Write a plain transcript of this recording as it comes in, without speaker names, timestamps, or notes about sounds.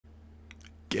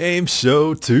Game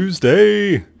Show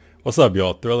Tuesday. What's up,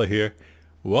 y'all? Thriller here.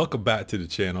 Welcome back to the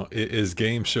channel. It is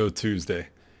Game Show Tuesday,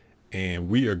 and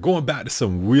we are going back to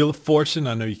some Wheel of Fortune.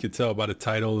 I know you can tell by the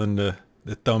title and the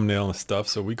thumbnail and stuff,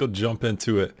 so we go jump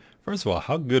into it. First of all,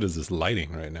 how good is this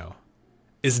lighting right now?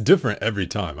 It's different every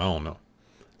time. I don't know.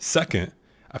 Second,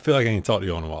 I feel like I ain't talked to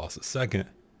you in a while. So second,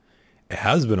 it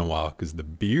has been a while because the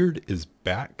beard is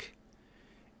back,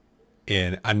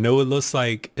 and I know it looks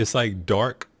like it's like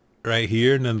dark right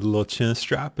here and then the little chin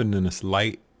strap and then it's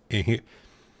light in here.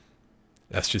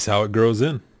 That's just how it grows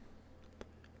in.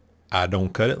 I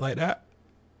don't cut it like that.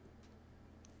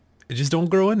 It just don't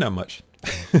grow in that much.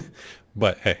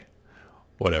 But hey,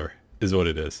 whatever is what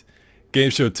it is.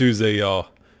 Game Show Tuesday, y'all.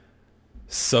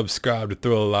 Subscribe to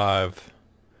ThrillaLive.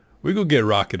 We go get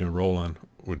rocking and rolling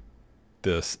with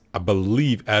this. I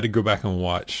believe I had to go back and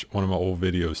watch one of my old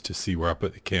videos to see where I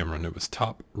put the camera, and it was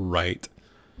top right.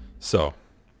 So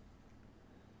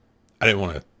I didn't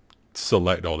want to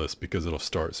select all this because it'll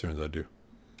start as soon as I do.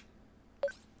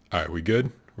 All right, we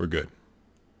good? We're good.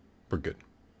 We're good.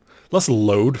 Let's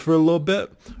load for a little bit.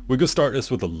 We're gonna start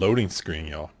this with a loading screen,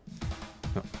 y'all.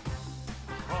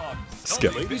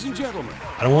 Skip. Ladies and gentlemen,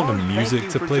 I don't want the music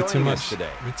to play too much. Today.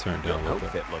 Let me turn it down a little bit.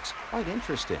 Outfit looks quite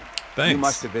interesting. Thanks. You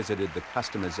must have visited the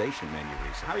customization menu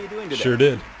recently. How are you doing today? Sure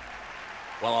did.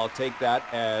 Well, I'll take that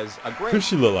as a great. Who does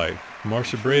she look like?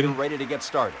 Marsha Brady? You're ready to get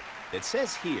started. It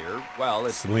says here, well,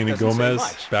 it's Selena doesn't say Gomez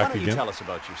much. back Why don't again. You tell us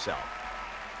about yourself.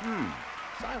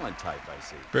 Silent type, I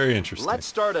see. Very interesting. Let's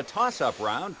start a toss-up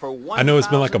round for $1,000. I know it's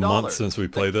been like a month since we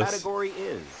played this. The category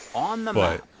is on the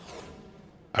but map.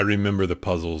 I remember the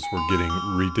puzzles were getting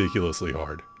ridiculously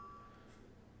hard.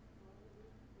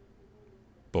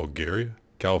 Bulgaria?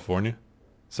 California?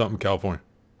 Something California.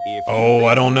 If you Oh,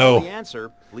 I don't know. The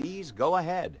answer, please go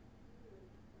ahead.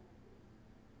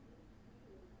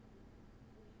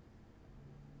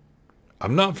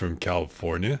 I'm not from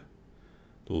California.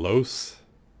 Los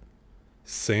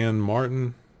San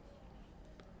Martin.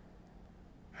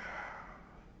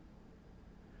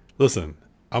 Listen,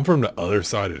 I'm from the other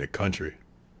side of the country.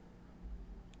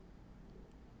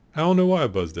 I don't know why I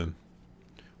buzzed in.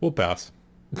 We'll pass.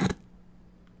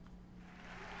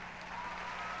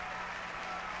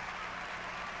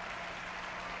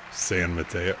 San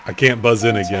Mateo. I can't buzz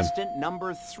in again. Contestant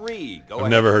number 3. Go I've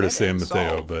ahead never heard of San and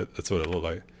Mateo, solve. but that's what it looked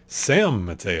like. Sam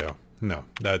Mateo. No,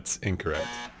 that's incorrect.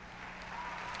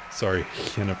 Sorry,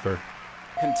 Jennifer.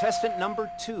 Contestant number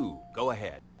 2. Go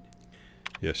ahead.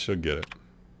 Yeah, she'll get it.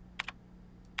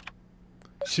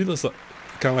 She looks like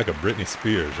kind of like a Britney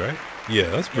Spears, right? Yeah,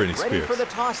 that's Britney Ready Spears. for the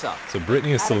toss-up. So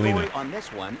Britney and Category Selena. on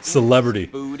this one is Celebrity.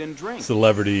 food and drink.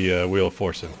 Celebrity Wheel of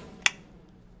Fortune.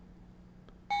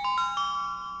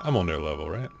 I'm on their level,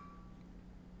 right?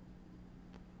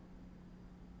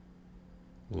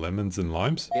 Lemons and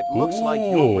limes? It looks like Ooh.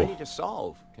 you're ready to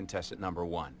solve, contestant number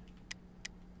 1.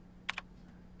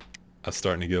 I'm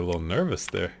starting to get a little nervous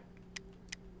there.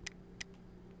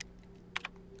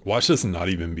 Watch this not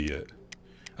even be it.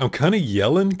 I'm kind of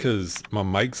yelling because my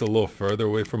mic's a little further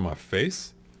away from my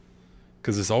face.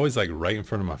 Because it's always like right in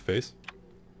front of my face.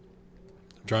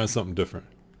 I'm trying something different.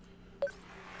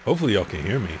 Hopefully y'all can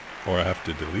hear me, or I have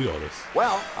to delete all this.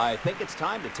 Well, I think it's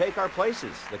time to take our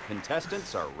places. The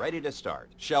contestants are ready to start.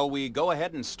 Shall we go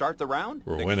ahead and start the round?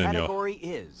 We're the winning, y'all. category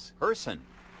is person.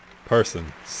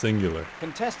 Person, singular.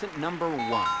 Contestant number 1.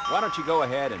 Why don't you go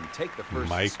ahead and take the first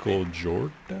Michael spin.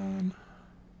 Jordan?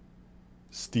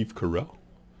 Steve Carell?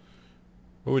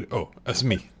 Oh, that's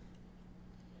me.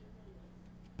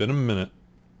 Been a minute.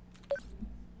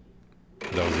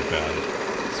 That was a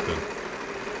bad spin.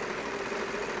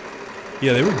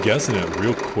 Yeah, they were guessing it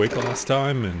real quick last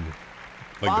time, and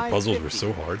like the puzzles were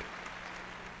so hard.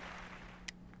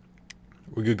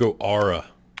 We could go Aura.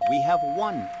 We have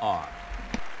 1 R.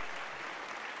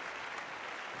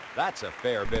 That's a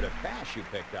fair bit of cash you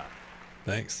picked up.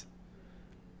 Thanks.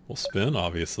 We'll spin,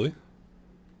 obviously.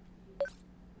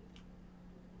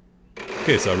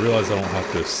 Okay, so I realize I don't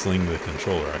have to sling the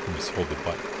controller. I can just hold the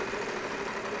button.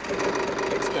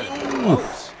 It's gonna be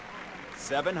close.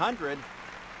 700.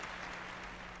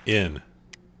 In.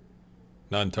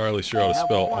 Not entirely sure how to We have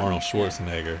spell 1 Arnold in.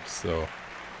 Schwarzenegger, so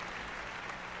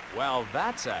Well,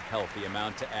 that's a healthy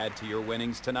amount to add to your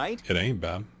winnings tonight. it ain't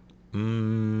bad.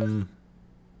 I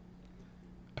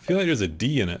feel like there's a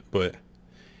D in it, but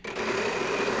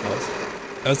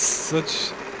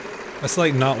that's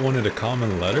like not one of the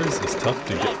common letters. It's tough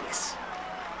to get. Yikes.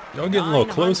 Y'all getting a little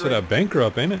close for that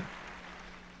bankrupt, ain't it?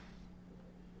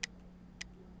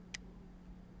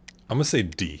 I'm gonna say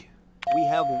D. We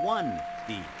have 1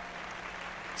 D.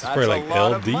 It's probably like a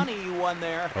lot of LD money you won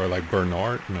there. or like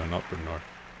Bernard. No, not Bernard.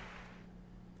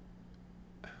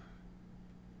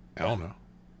 I don't know.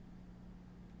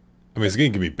 I mean, it's gonna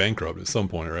get me bankrupt at some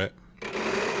point, right?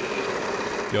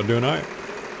 Y'all doing alright?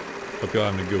 Hope y'all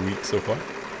having a good week so far.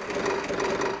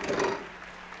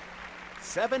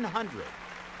 700.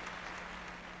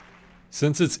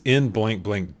 Since it's in blank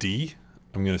blank D,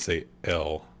 I'm gonna say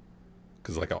L.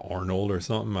 Cause like a Arnold or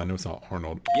something. I know it's not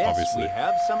Arnold, Yes, obviously. we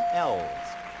have some L's.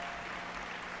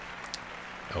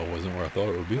 L wasn't where I thought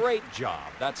it would be. Great job.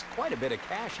 That's quite a bit of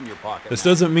cash in your pocket. This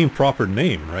now. doesn't mean proper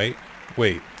name, right?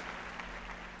 Wait.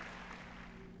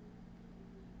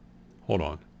 Hold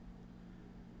on.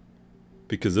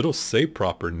 Because it'll say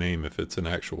proper name if it's an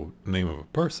actual name of a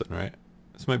person, right?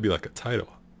 This might be like a title.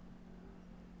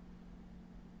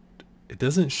 It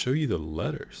doesn't show you the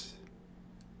letters.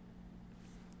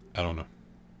 I don't know.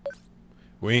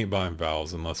 We ain't buying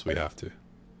vowels unless we have to.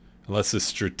 Unless it's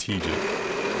strategic.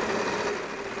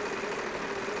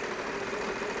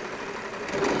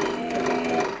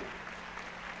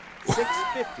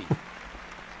 $6.50.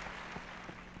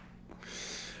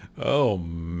 Oh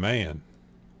man.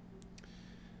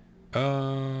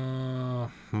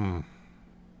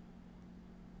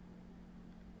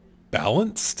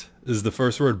 Balanced? Is the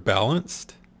first word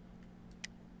balanced?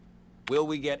 Will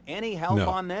we get any help No.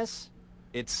 on this?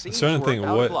 It seems I'm trying to we're think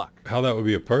out of what luck. how that would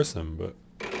be a person, but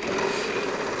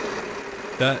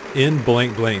that in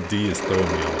blank blank D is throwing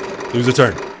me off. Lose a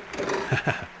turn.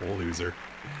 Loser.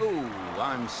 Ooh,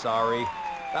 I'm sorry.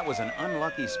 That was an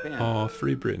unlucky spin. Oh,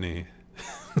 free Britney.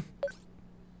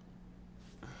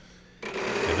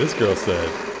 And this girl said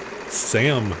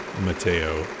Sam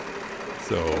Mateo.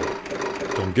 So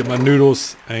don't get my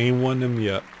noodles. I ain't won them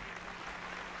yet.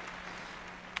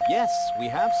 Yes, we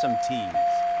have some T's.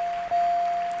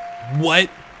 What?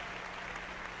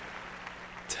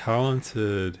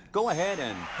 Talented. Go ahead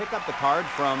and pick up the card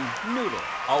from Noodle.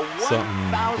 A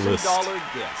Something $1,000 list.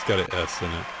 It's gift. got an S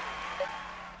in it.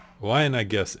 Why didn't I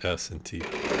guess S and T?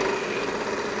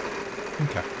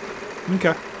 Okay.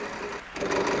 Okay.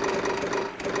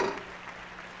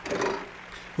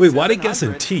 Wait, why did they guess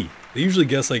in 700. T? They usually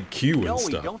guess like Q and No, we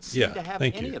stuff. don't seem Yeah, to have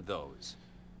thank any you. of those.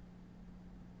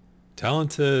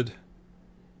 Talented.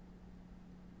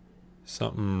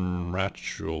 Something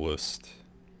naturalist.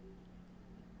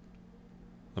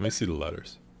 Let me see the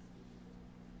letters.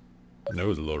 My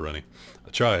nose is a little runny. I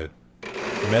tried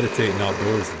meditating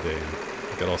outdoors today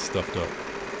and got all stuffed up.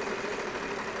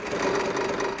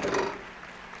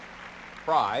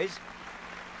 Prize.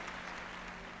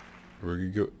 We're gonna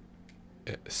go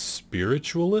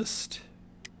spiritualist?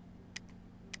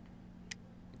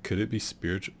 Could it be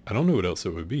spiritual? I don't know what else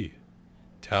it would be.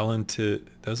 Talented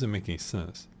doesn't make any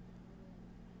sense.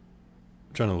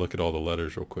 I'm trying to look at all the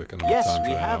letters real quick. And Yes,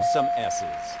 we have some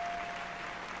S's.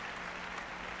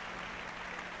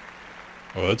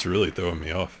 Oh, that's really throwing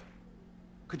me off.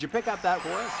 Could you pick up that for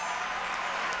us?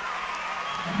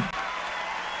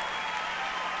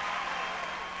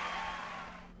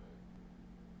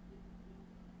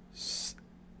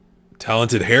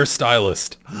 Talented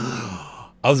hairstylist.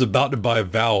 I was about to buy a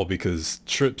vowel because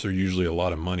trips are usually a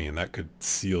lot of money and that could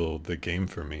seal the game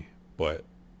for me. But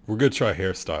we're going to try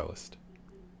hairstylist.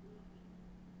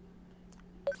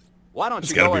 Why don't It's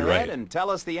you gotta go be ahead right. and tell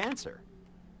us the answer?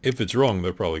 If it's wrong,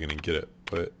 they're probably going to get it.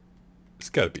 But it's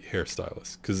got to be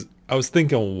hairstylist. Because I was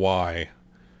thinking Y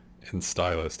and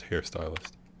stylist,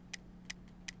 hairstylist.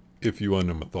 If you want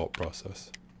to know my thought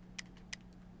process.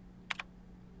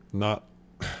 Not...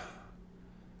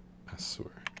 I swear.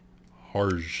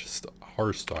 Harsh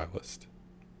stylist.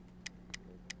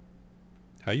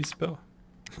 How you spell?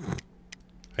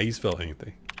 How you spell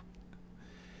anything?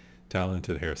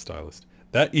 Talented hairstylist.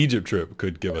 That Egypt trip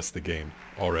could give us the game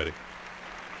already.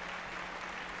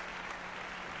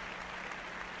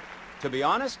 To be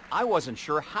honest, I wasn't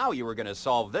sure how you were going to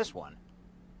solve this one.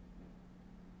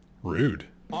 Rude.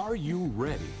 Are you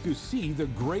ready to see the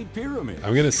Great Pyramid?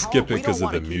 I'm gonna skip it We because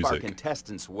don't of the want to keep our music.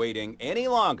 contestants waiting any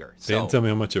longer. They didn't tell me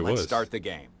how much it let's was. start the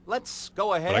game. Let's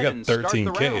go ahead But I got and start the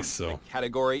 13K, round. so- The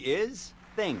category is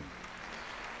Thing.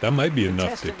 That might be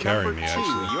enough to Contestant carry number me, 2,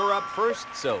 actually. you're up first,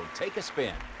 so take a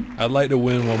spin. I'd like to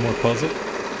win one more puzzle.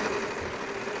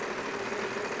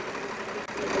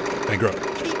 Bankrupt.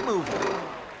 Keep moving.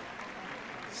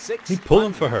 6. He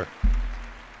pulling for her.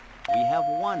 We have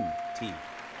 1 T.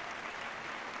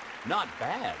 Not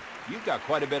bad. You've got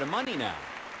quite a bit of money now.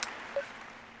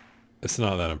 It's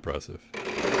not that impressive.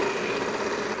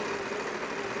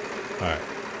 Alright.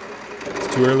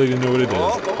 It's too early to know what it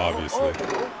is, obviously.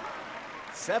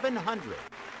 700.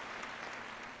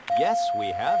 Yes, we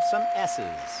have some S's.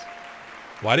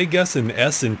 Why did he guess an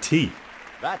S and T?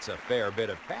 That's a fair bit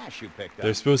of cash you picked up.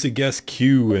 They're supposed to guess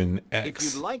Q and If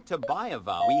X. you'd like to buy a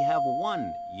vowel, we have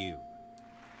one U.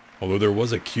 Although there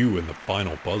was a Q in the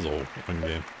final puzzle one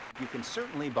game. You can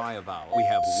certainly buy a vowel. We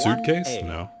have Suitcase? one A.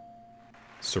 No.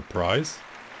 Surprise?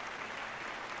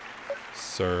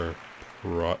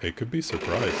 It could be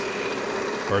surprise.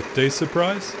 Birthday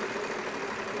surprise?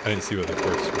 I didn't see what the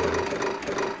first word was.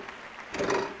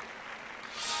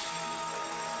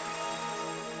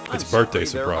 It's birthday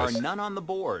surprise. There are none on the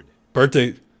board.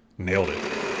 Birthday. Nailed it.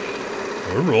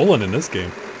 We're rolling in this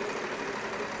game.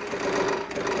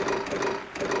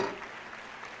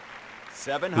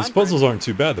 700. These puzzles aren't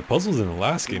too bad. The puzzles in the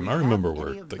last Do game, we I remember, have were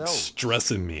any of like those?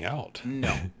 stressing me out.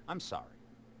 No, I'm sorry.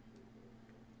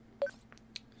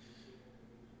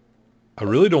 I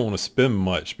really don't want to spend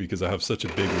much because I have such a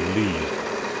big lead.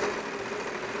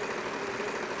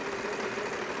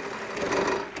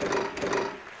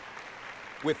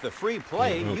 With the free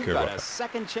play, I don't you've care got about a that.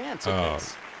 second chance at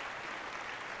this.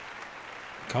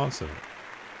 Consonant.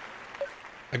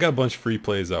 I got a bunch of free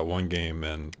plays that one game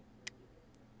and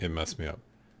it messed me up.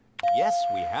 Yes,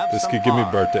 we have This some could give me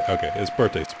odds. birthday. Okay, it's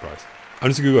birthday surprise. I'm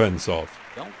just gonna go ahead and solve,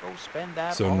 Don't go spend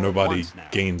that so all at nobody once now.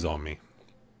 gains on me.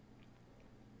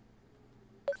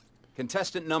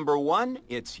 Contestant number 1,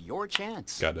 it's your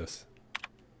chance. Got this.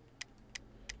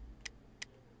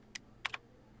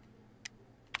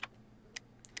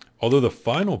 Although the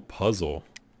final puzzle,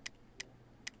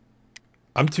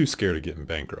 I'm too scared of getting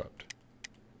bankrupt.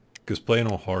 Because playing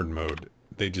on hard mode,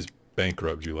 they just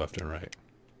bankrupt you left and right.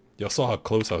 Y'all saw how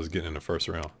close I was getting in the first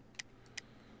round.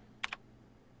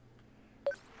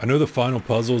 I know the final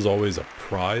puzzle is always a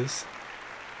prize.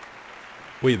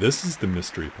 Wait, this is the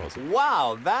mystery puzzle.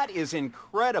 Wow, that is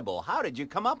incredible. How did you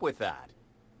come up with that?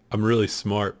 I'm really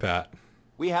smart, Pat.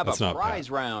 We have That's a not prize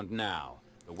bad. round now.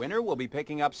 The winner will be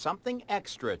picking up something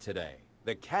extra today.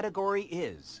 The category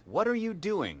is, what are you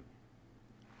doing?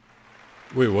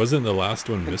 Wait, wasn't the last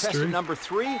one mystery? Contestant number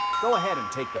 3, go ahead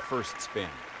and take the first spin.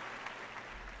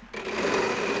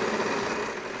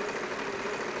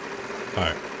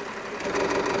 Alright.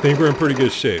 I think we're in pretty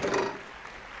good shape.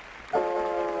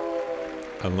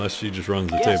 Unless she just runs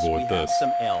the Yes, table we with have this.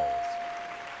 some L's.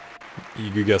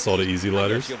 You could guess all the easy I guess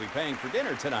letters. you'll be paying for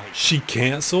dinner tonight. She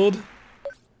canceled?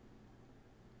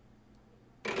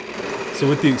 So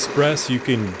with the Express, you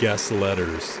can guess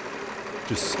letters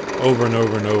just over and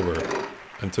over and over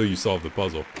until you solve the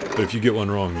puzzle. But if you get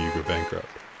one wrong, you go bankrupt.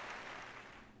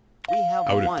 We have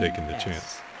I would have one taken the S.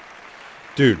 chance.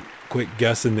 Dude, quit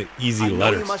guessing the easy I know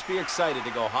letters. you must be excited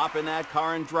to go hop in that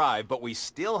car and drive, but we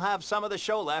still have some of the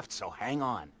show left, so hang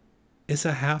on. It's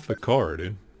a half a car,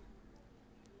 dude.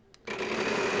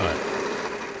 Alright.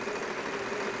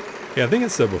 Yeah, I think I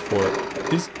said before,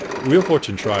 these Wheel of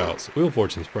Fortune tryouts. Wheel of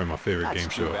Fortune is probably my favorite That's game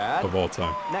too show bad. of all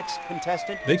time. Next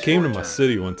contestant. They it's came to your my turn.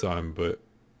 city one time, but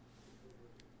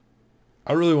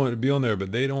I really wanted to be on there,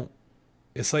 but they don't,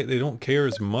 it's like they don't care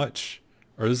as much,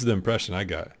 or this is the impression I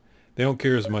got. They don't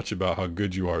care as much about how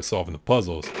good you are at solving the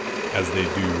puzzles as they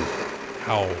do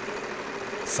how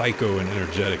psycho and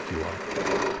energetic you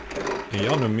are. And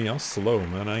y'all know me, I'm slow,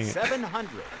 man. I ain't 700.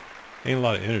 a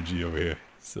lot of energy over here,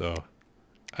 so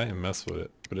I didn't mess with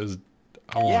it. But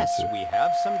I wanted Yes, to. we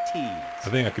have some I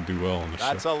T's. think I could do well on the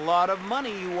That's show. a lot of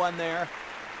money you won there.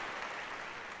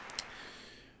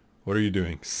 What are you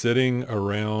doing? Sitting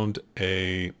around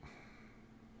a...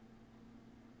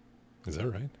 Is that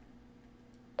right?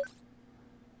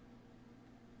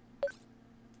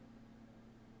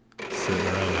 Sitting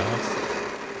around the house.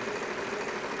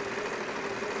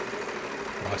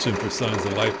 Watching for signs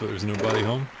of life, but there's nobody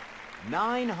home.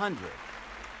 900.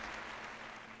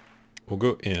 We'll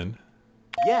go in.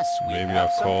 Yes, we Maybe have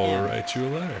I'll some call or N's. write you a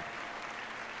letter.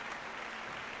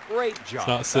 Great job.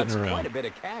 not sitting That's around. quite a bit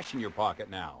of cash in your pocket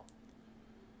now.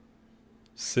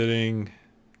 Sitting...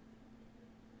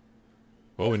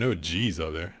 Well, we know G's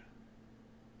up there.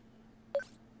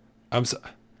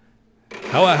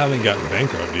 How I haven't gotten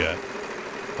bankrupt yet?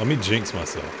 Let me jinx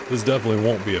myself. This definitely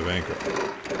won't be a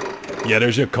bankrupt. Yeah,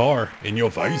 there's your car in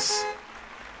your face.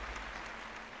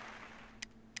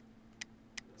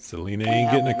 Selena We ain't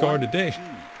have getting a car one today. G.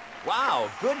 Wow,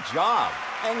 good job.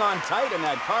 Hang on tight and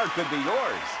that car could be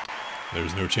yours.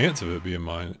 There's no chance of it being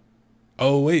mine.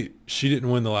 Oh wait, she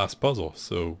didn't win the last puzzle,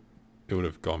 so it would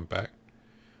have gone back.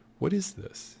 What is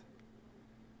this?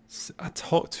 I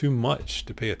talk too much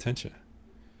to pay attention.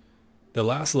 The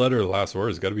last letter of the last word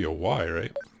has got to be a Y,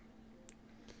 right?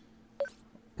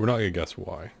 We're not going to guess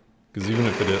Y. Because even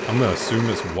if it is, I'm going to assume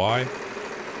it's Y.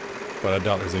 But I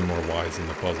doubt there's any more Y's in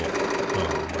the puzzle.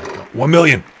 Oh my god. 1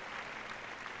 million!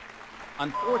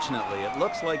 Unfortunately, it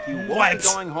looks like you won't What? be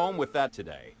going home with that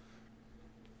today.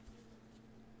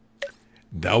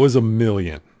 That was a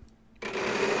million.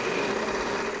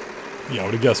 Yeah, I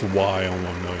would have guessed Y on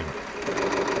 1 million.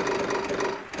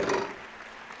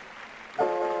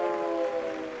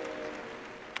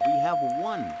 We have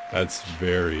one. That's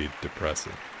very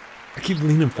depressing. I keep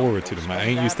leaning forward to the mic. I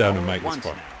ain't used to having the mic this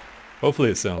far.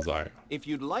 Hopefully it sounds alright. If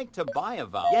you'd like to buy a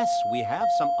vowel, yes, we have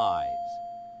some eyes.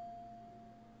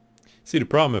 See, the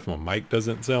problem if my mic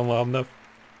doesn't sound loud enough,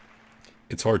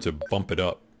 it's hard to bump it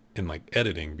up in like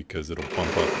editing because it'll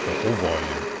bump up the whole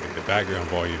volume, like the background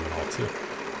volume and all too.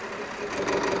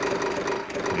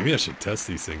 Maybe I should test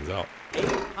these things out.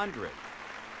 800.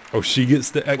 Oh, she gets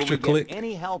the extra Will we click? get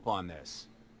any help on this?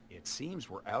 It seems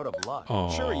we're out of luck. Oh,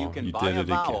 sure, you can you buy did a it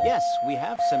vowel. again. Yes, we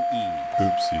have some E's.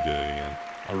 Oops, you did it again.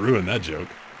 I ruined that joke.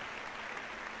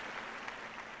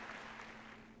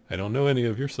 I don't know any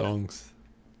of your songs.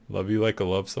 Love You Like a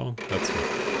Love Song? That's one.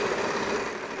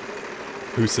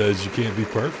 Who Says You Can't Be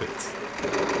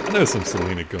Perfect? I know some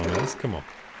Selena Gomez. Come on.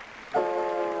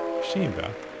 She ain't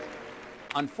bad.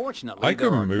 Unfortunately, Like there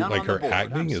her are mood, none like on the her board.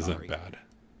 acting I'm isn't sorry. bad.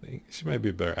 She might be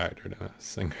a better actor than a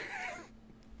singer.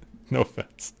 No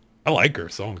offense. I like her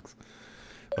songs.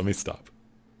 Let me stop.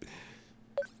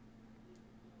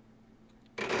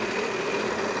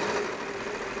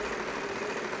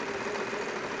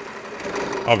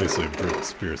 Obviously a Britney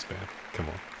Spears fan. Come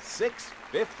on.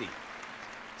 650.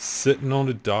 Sitting on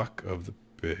the dock of the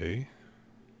bay.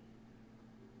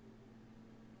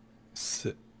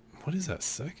 What is that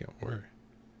second word?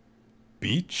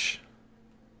 Beach?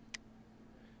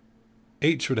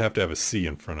 H would have to have a C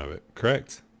in front of it,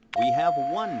 correct? We have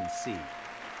one C.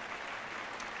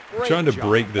 I'm trying to Great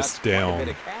break job. this That's quite a down bit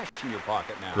of cash in your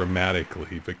pocket now.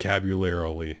 grammatically,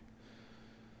 vocabularily.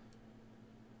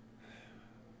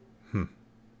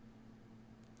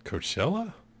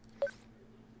 Coachella?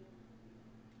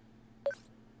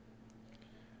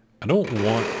 I don't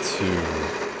want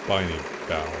to buy any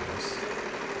vowels.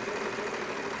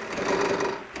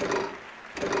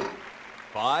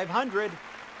 500.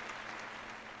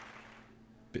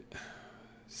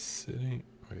 Sitting.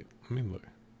 Wait, let me look.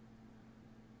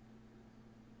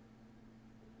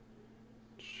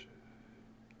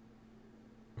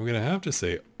 I'm gonna have to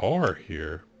say R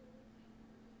here.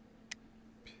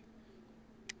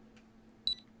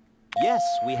 Yes,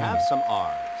 we have some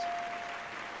R's.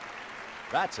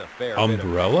 That's a fair bit of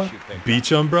Umbrella? cash you picked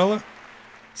Beach up. umbrella?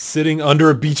 Sitting under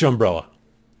a beach umbrella.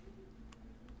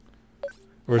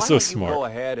 We're Why so don't smart. You go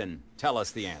ahead and tell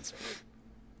us the answer.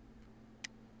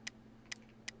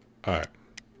 Alright.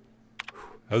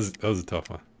 That was a tough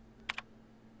one.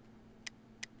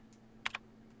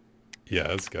 Yeah,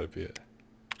 that's gotta be it.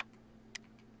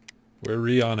 Where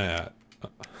Rihanna at?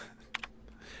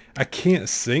 I can't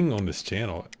sing on this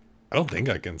channel. I don't think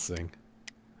I can sing.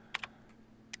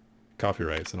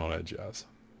 Copyrights and all that jazz.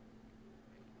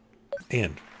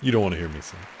 And you don't want to hear me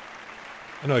sing.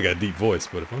 I know I got a deep voice,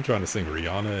 but if I'm trying to sing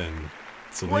Rihanna and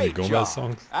Selena Great Gomez job.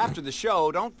 songs. After the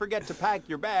show, don't forget to pack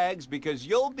your bags because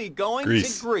you'll be going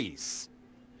Greece. to Greece.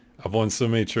 I've won so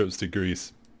many trips to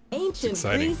Greece. Ancient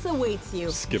exciting. Greece awaits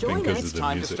you. Skipping Join because us. of It's the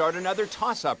time to music. start another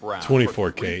toss-up round.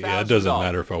 24K. Yeah, it doesn't $3,000.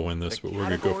 matter if I win this, The but we're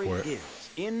gonna go category for it. is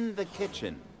in the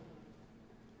kitchen.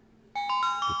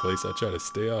 The place I try to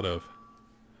stay out of.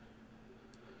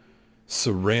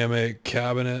 Ceramic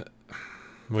cabinet.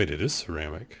 Wait, it is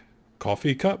ceramic.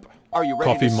 Coffee cup? Are you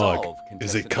ready Coffee to mug. solve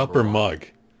Is it contestant cup number or one? mug?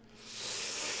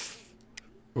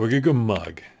 We're gonna go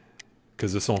mug.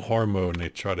 Because it's on hard mode and they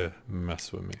try to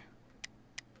mess with me.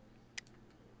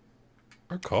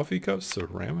 Are coffee cups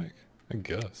ceramic? I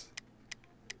guess.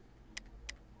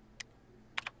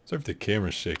 Sorry if the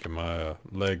camera's shaking. My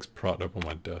legs propped up on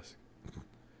my desk.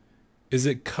 Is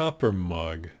it cup or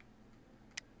mug?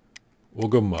 We'll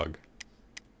go mug.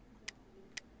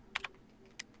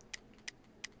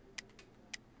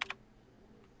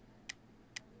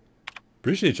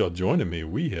 Appreciate y'all joining me.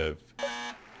 We have...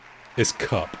 It's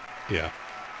cup. Yeah.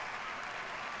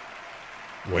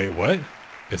 Wait, what?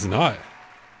 It's not.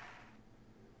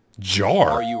 Jar.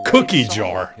 Are you ready Cookie to solve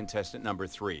jar. contestant number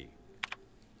 3?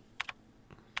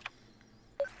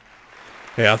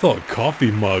 Hey, I thought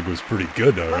coffee mug was pretty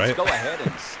good though, Let's right? go ahead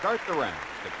and start the round.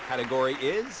 The category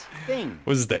is thing.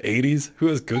 Was it the 80s? Who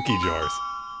has cookie jars?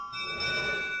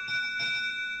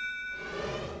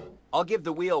 I'll give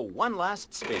the wheel one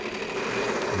last spin.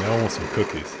 Now I want some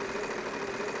cookies.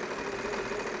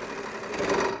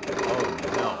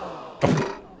 Oh no.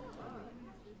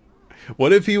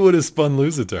 What if he would have spun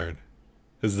lose a turn?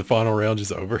 Is the final round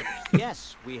just over?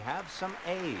 Yes, we have some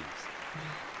A's.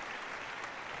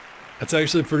 That's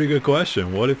actually a pretty good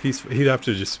question. What if he'd have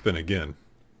to just spin again?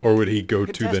 Or would he go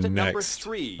to the Contestant number next,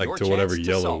 3, like your to whatever chance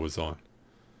to yellow solve. was on?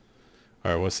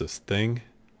 All right, what's this thing?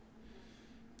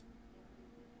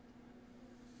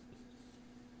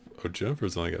 Oh,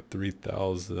 Jennifer's only got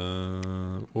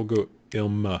 3,000. We'll go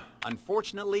Ilma.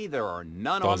 Unfortunately, there are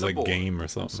none That on was the like board. game or I'm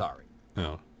something. sorry.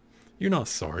 No, you're not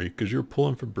sorry because you were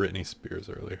pulling for Britney Spears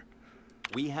earlier.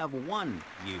 We have one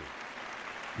you.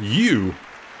 You,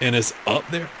 and it's up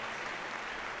there.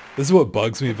 This is what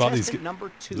bugs me about these. Contestant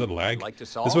number 2. Is that lag? Like to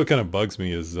This solve? is what kind of bugs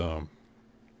me is they'll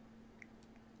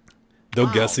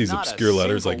guess these not a obscure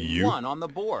letters like single you, one on the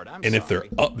board. I'm and if they're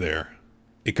sorry. up there,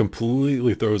 it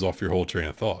completely throws off your whole train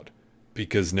of thought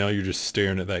because now you're just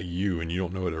staring at that U and you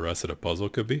don't know what the rest of the puzzle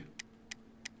could be.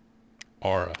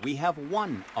 Ara. We have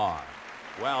one R.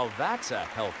 Well, that's a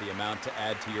healthy amount to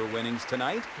add to your winnings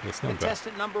tonight. That's not bad.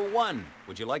 Contestant number 1.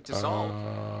 Would you like to solve?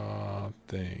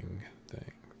 Thing.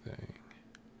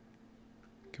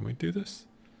 Can we do this?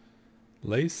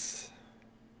 Lace.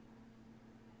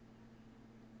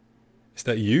 It's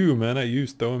that U, man. That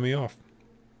U's throwing me off.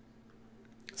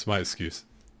 It's my excuse.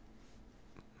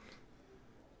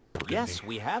 Yes,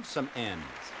 we have some N's.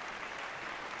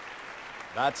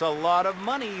 That's a lot of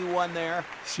money you won there.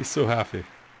 She's so happy.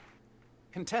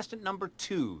 Contestant number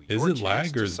 2. Is your it chance lag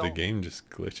or to is the solve. game just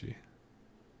glitchy?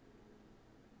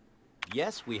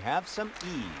 Yes, we have some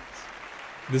E's.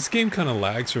 This game kind of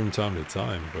lags from time to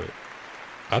time, but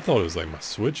I thought it was like my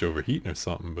Switch overheating or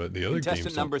something, but the other games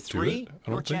Contestant number don't do 3. it, I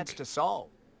Your don't chance think. to solve.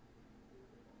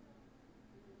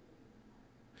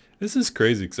 This is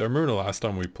crazy because I remember the last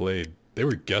time we played, they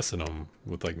were guessing them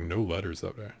with like no letters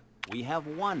up there. We have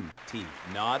one T.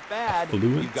 Not bad.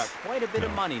 Affluence? You've got quite a bit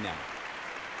of No. money now.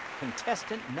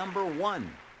 Contestant number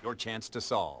 1. Your chance to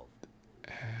solve.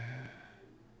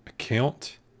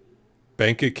 Account?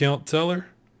 Bank account teller?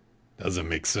 Doesn't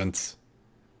make sense.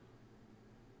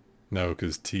 No,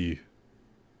 because T.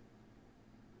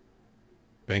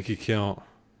 Bank account.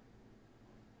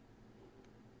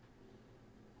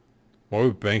 Why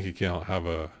would bank account have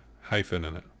a hyphen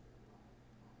in it?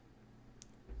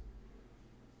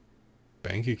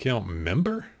 Bank account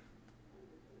member?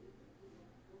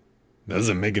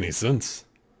 Doesn't make any sense.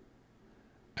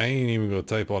 I ain't even gonna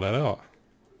type all that out.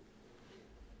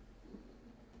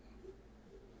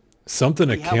 Something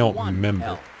We have account one member.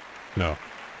 L. No.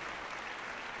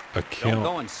 Don't Account.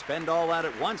 go and spend all that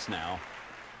at once now.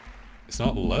 It's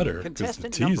not letter because the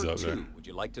Contestant T's number up 2. there. Would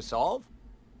you like to solve?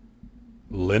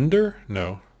 Lender?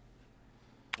 No.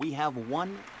 We have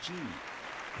one G.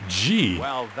 G.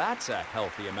 Well, that's a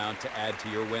healthy amount to add to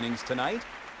your winnings tonight.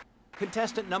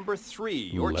 Contestant number 3.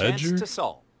 Your Ledger? chance to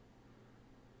solve.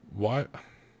 Why?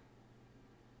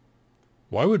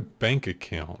 Why would bank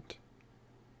account?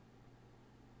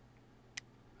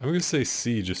 I'm gonna say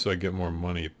C just so I get more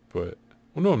money, but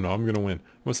well, no, I'm not. I'm gonna win.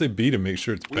 I'm gonna say B to make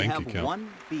sure it's We bank have account. one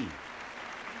B.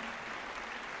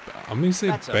 I'm gonna say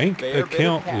That's a bank fair bit of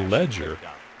account cash you leg,er picked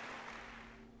up.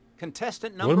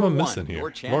 Contestant What number am I 1. missing here? Your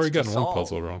I've chance already to gotten one solve.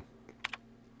 puzzle wrong.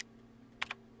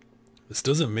 This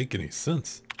doesn't make any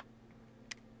sense.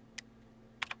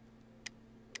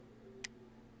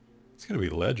 It's gotta be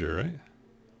ledger, right?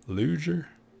 Ledger.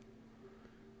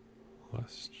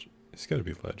 It's gotta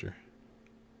be ledger.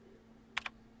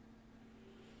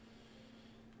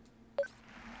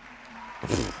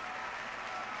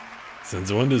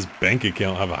 Since when does bank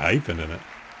account have a hyphen in it?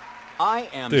 I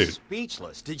am Dude.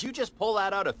 speechless. Did you just pull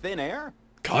that out of thin air?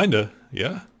 Kinda,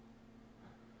 yeah.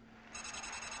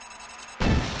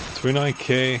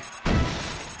 29K.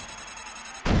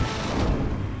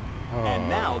 And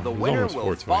now the it was winner almost will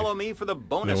 420. follow me for the And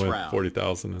bonus I went round.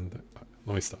 40,000 and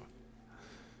let me stop.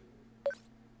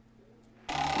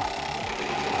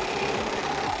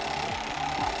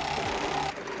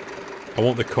 I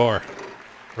want the car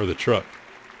or the truck.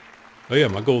 Oh yeah,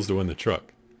 my goal is to win the truck.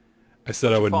 I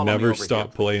said I would Follow me never over stop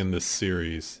here, playing this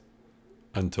series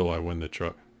until I win the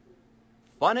truck.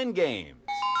 Fun and games.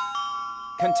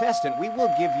 Contestant, we will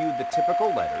give you the typical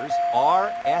letters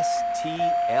R, S, T,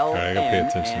 L, Alright, I gotta pay N,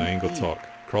 attention. I and ain't gonna E. talk.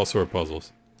 Crossword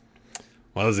puzzles.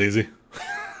 Well, that was easy.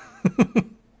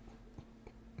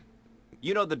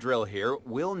 You know the drill here.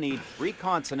 We'll need 3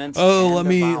 consonants. Oh, and let a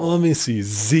me vowel. see.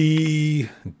 Z,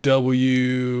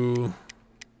 W,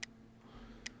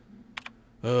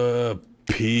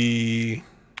 P,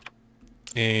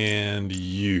 and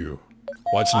U.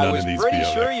 Watch I none was of these pretty be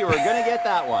out sure there. you were going to get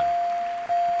that one.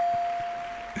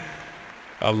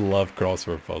 I love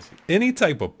crossword puzzles. Any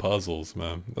type of puzzles,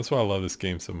 man. That's why I love this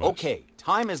game so much. Okay,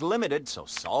 time is limited, so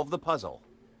solve the puzzle.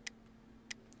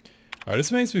 Alright,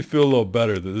 this makes me feel a little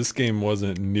better that this game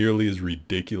wasn't nearly as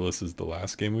ridiculous as the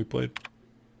last game we played.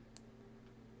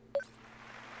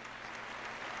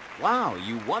 Wow,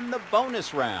 you won the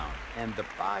bonus round. And the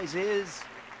prize is...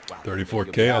 Well,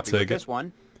 34K, I'll take it. This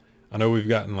one. I know we've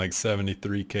gotten like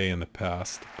 73K in the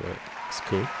past, but it's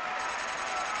cool.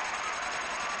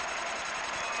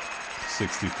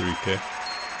 63K.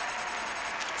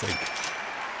 It's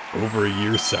like over a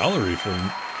year's salary for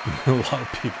a lot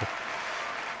of people.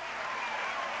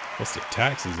 What's the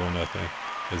taxes on that thing?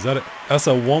 Is that that's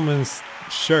a woman's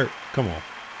shirt. Come on.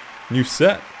 New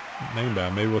set. Name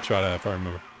bad. Maybe we'll try that if I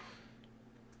remember.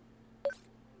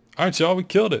 Alright, y'all, we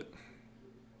killed it.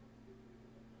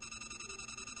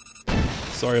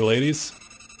 Sorry, ladies.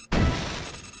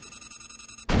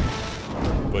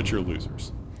 But you're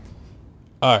losers.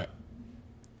 Alright.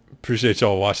 Appreciate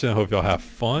y'all watching. I hope y'all have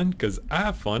fun, because I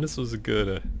have fun. This was a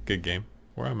good game.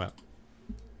 Where I'm at.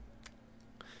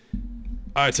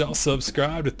 Alright, y'all,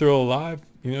 subscribe to ThrillaLive.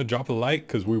 You know, drop a like,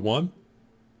 because we won.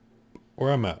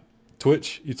 Where I'm at.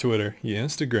 Twitch, your Twitter, your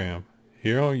Instagram,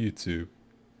 here on YouTube.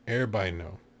 Everybody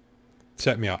know.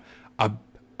 Check me out. I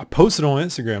posted on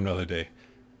Instagram the other day.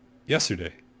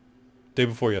 Yesterday. Day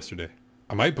before yesterday.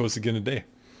 I might post again today.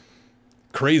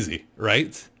 Crazy,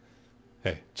 right?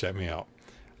 Hey, check me out.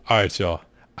 Alright, y'all.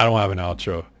 I don't have an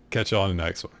outro. Catch y'all in the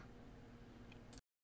next one.